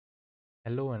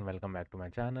Hello and welcome back to my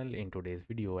channel. In today's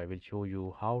video, I will show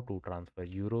you how to transfer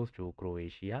euros to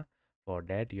Croatia. For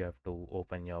that, you have to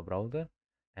open your browser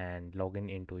and log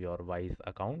in into your Wise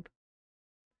account.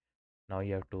 Now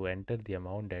you have to enter the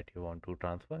amount that you want to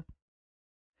transfer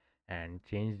and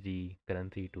change the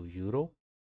currency to euro.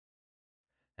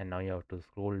 And now you have to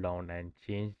scroll down and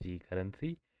change the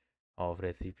currency of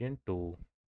recipient to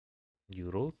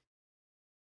euros.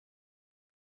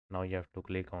 Now you have to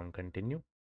click on continue.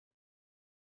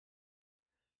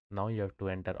 Now you have to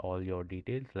enter all your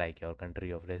details like your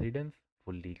country of residence,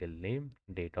 full legal name,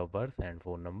 date of birth and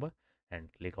phone number and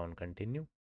click on continue.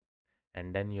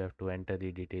 And then you have to enter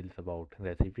the details about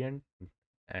recipient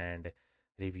and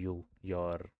review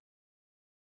your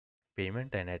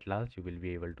payment, and at last you will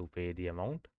be able to pay the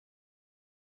amount.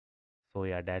 So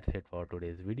yeah, that's it for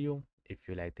today's video. If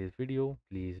you like this video,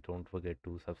 please don't forget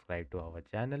to subscribe to our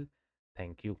channel.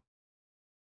 Thank you.